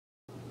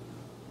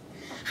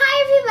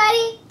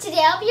everybody!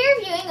 Today I'll be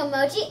reviewing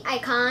emoji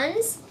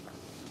icons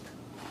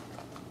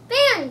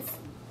bands.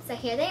 So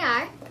here they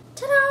are.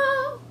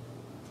 Ta-da!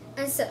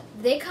 And so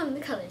they come in the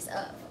colors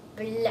of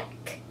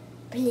black,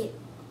 blue,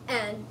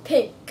 and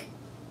pink.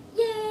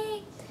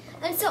 Yay!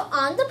 And so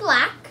on the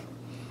black,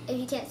 if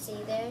you can't see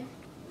there,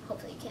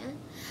 hopefully you can,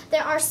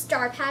 there are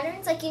star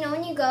patterns. Like, you know,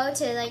 when you go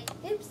to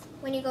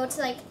when you go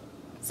to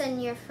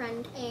send your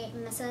friend a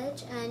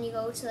message and you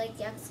go to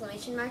the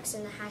exclamation marks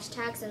and the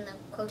hashtags and the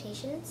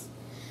quotations.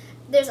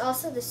 There's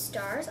also the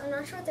stars. I'm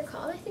not sure what they're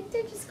called. I think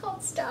they're just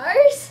called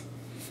stars.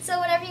 So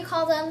whatever you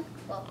call them,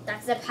 well,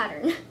 that's the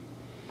pattern.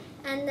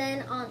 And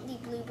then on the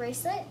blue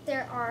bracelet,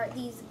 there are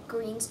these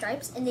green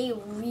stripes, and they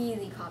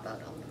really pop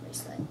out on the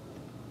bracelet.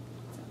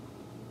 So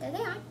there they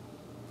are.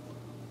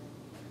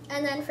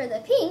 And then for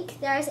the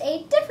pink, there's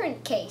a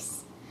different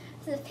case.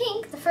 For the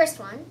pink, the first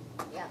one,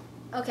 yeah.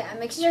 Okay, I'm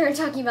making sure we're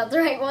talking about the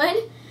right one.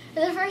 For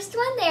the first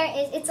one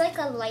it's like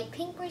a light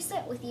pink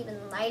bracelet with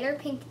even lighter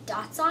pink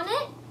dots on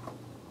it.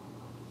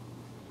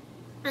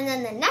 And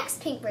then the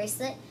next pink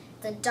bracelet,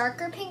 the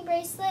darker pink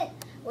bracelet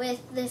with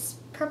this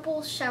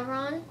purple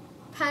chevron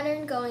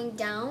pattern going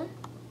down.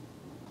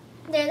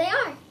 There they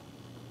are.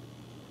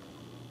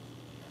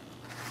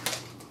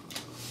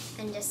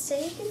 And just so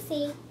you can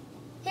see,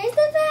 here's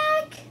the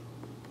back.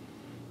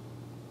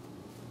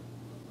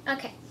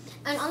 Okay,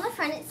 and on the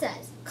front it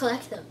says,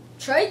 collect them,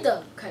 trade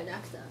them,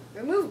 connect them,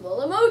 removable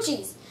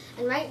emojis.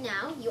 And right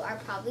now, you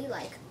are probably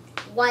like,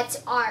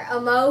 what are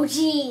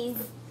emojis?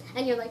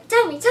 And you're like,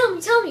 tell me, tell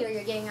me, tell me. Or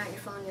you're getting out your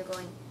phone, you're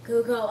going,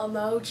 Google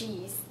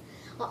emojis.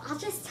 Well, I'll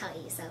just tell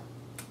you, so,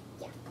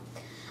 yeah.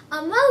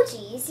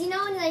 Emojis, you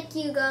know when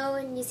you go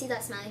and you see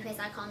that smiley face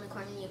icon in the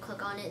corner and you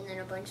click on it and then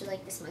a bunch of the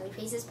smiley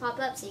faces pop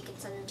up so you can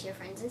send them to your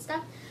friends and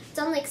stuff? It's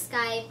on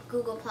Skype,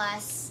 Google+,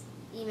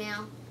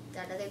 email,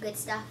 that other good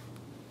stuff,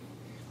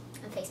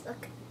 and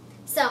Facebook.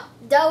 So,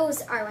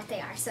 those are what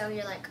they are. So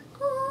you're like,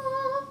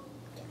 oh,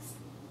 yes,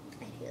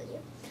 I feel you.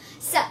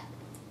 So,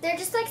 they're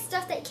just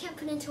stuff that you can't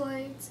put into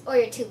words, or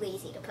you're too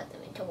lazy to put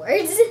them into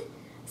words.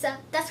 So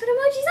that's what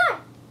emojis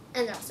are.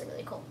 And they're also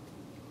really cool.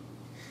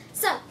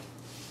 So,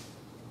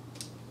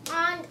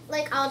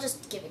 I'll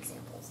just give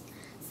examples.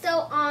 So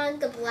on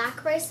the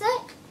black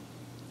bracelet,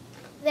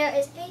 there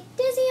is a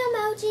dizzy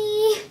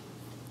emoji.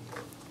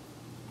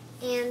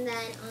 And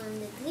then on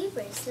the blue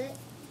bracelet,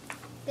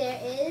 there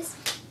is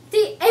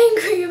the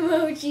angry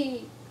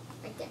emoji.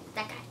 Right there,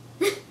 that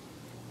guy.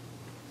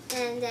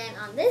 And then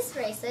on this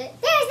bracelet,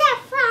 there's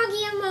that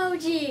froggy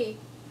emoji.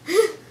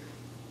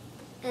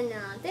 And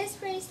then on this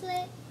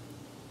bracelet,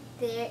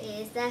 there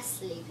is that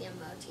sleepy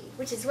emoji,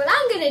 which is what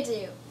I'm gonna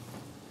do.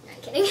 No,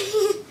 I'm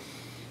kidding.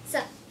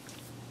 So,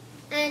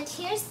 and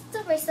here's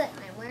the bracelet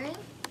I'm wearing.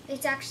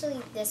 It's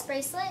actually this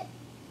bracelet.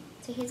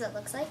 So here's what it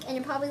looks like. And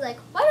you're probably like,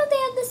 why don't they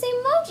have the same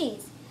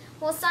emojis?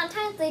 Well,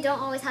 sometimes they don't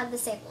always have the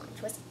same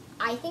ones, which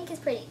I think is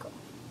pretty cool.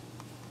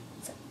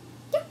 So,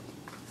 yeah.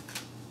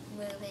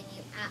 Moving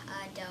you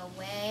out of the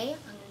way.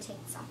 I'm going to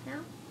take this off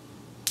now.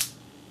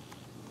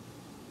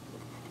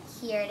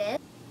 Here it is.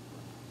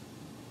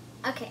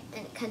 Okay,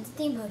 and it comes with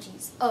the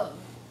emojis of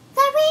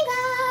the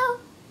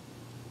rainbow,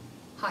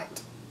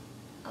 heart,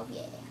 oh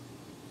yeah,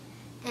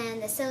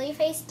 and the silly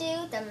face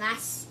dude, the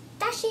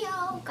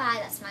mustachio guy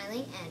that's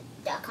smiling, and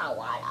the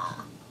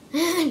koala.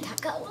 The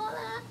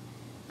koala.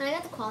 When I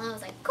got the koala, I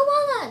was like,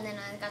 koala, and then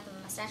I got the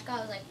mustache guy,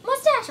 I was like,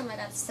 mustache, and when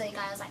I got the silly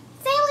guy, I was like,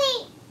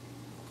 silly.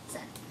 So,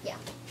 yeah.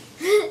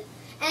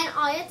 And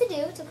all you have to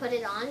do to put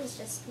it on is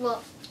just,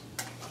 well,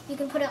 you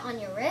can put it on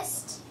your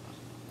wrist,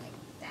 like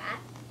that,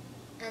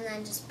 and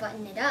then just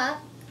button it up.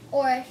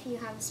 Or if you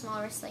have a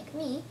small wrist like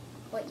me,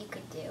 what you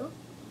could do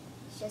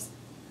is just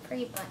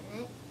pre-button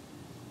it.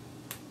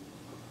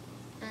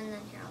 And then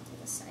here, I'll do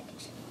this so I can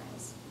show you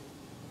guys.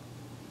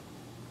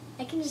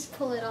 I can just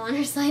pull it on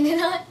or slide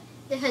it on.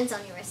 Depends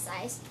on your wrist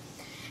size.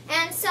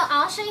 And so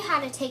I'll show you how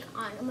to take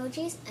on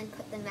emojis and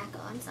put them back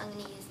on. So I'm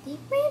going to use the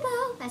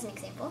rainbow as an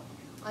example.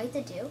 All you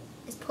have to do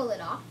is pull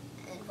it off,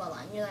 and voila.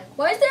 And you're like,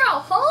 why is there a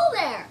hole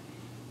there?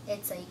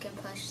 It's so you can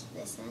push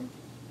this in.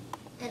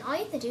 And all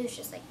you have to do is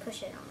just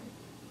push it on.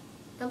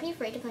 Don't be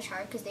afraid to push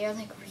hard because they are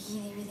really,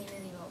 really,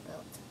 really well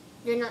built.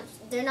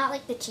 They're not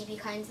like the cheapy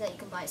kinds that you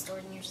can buy at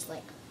stores and you're just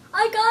like,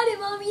 I got it,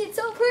 mommy, it's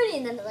so pretty,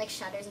 and then it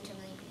shatters into a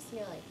million pieces. And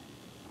you're like,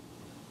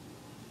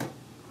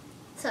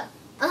 so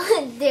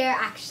they're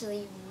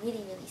actually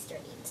really, really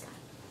sturdy and stuff.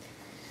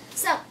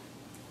 So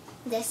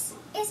this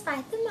is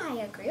by the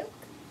Maya group,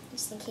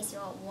 just in case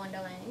you're all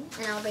wondering,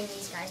 and I'll bring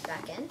these guys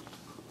back in.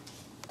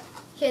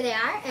 Here they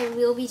are, and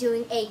we'll be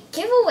doing a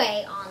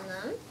giveaway on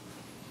them.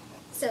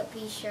 So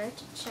be sure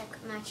to check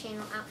my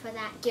channel out for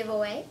that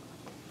giveaway.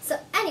 So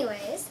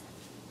anyways,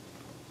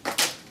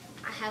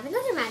 I have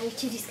another matter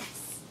to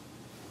discuss.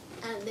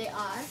 And they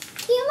are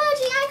the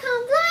emoji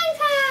icon blind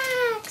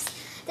packs.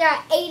 There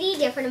are 80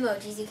 different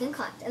emojis you can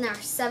collect, and there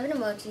are 7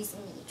 emojis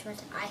in each, which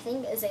I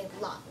think is a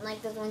lot.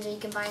 Like those ones that you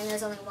can buy and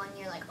there's only one,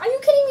 you're like, are you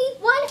kidding me?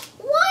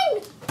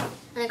 One!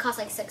 And it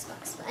costs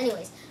 $6. But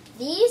anyways,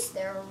 these,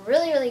 they're a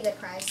really, really good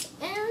price.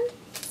 And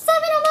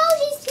 7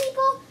 emojis,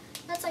 people!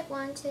 That's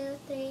 1, 1, 2,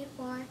 3,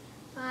 4,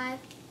 5,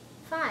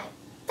 5.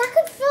 That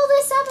could fill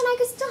this up and I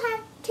could still have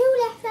 2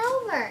 left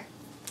over.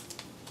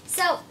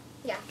 So,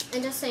 yeah,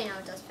 and just so you know,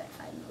 it does fit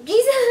 5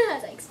 emojis,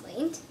 as I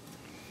explained.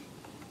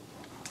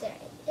 There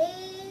it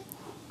is.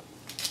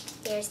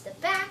 There's the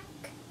back.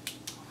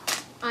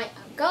 I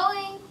am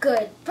going.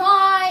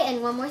 Goodbye.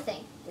 And one more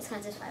thing. This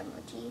counts as 5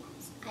 emojis,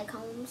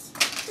 icons.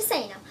 Just so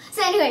you know.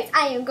 So anyways,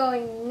 I am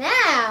going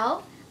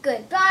now.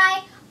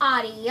 Goodbye.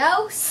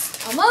 Adios.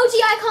 Emoji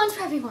icons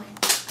for everyone.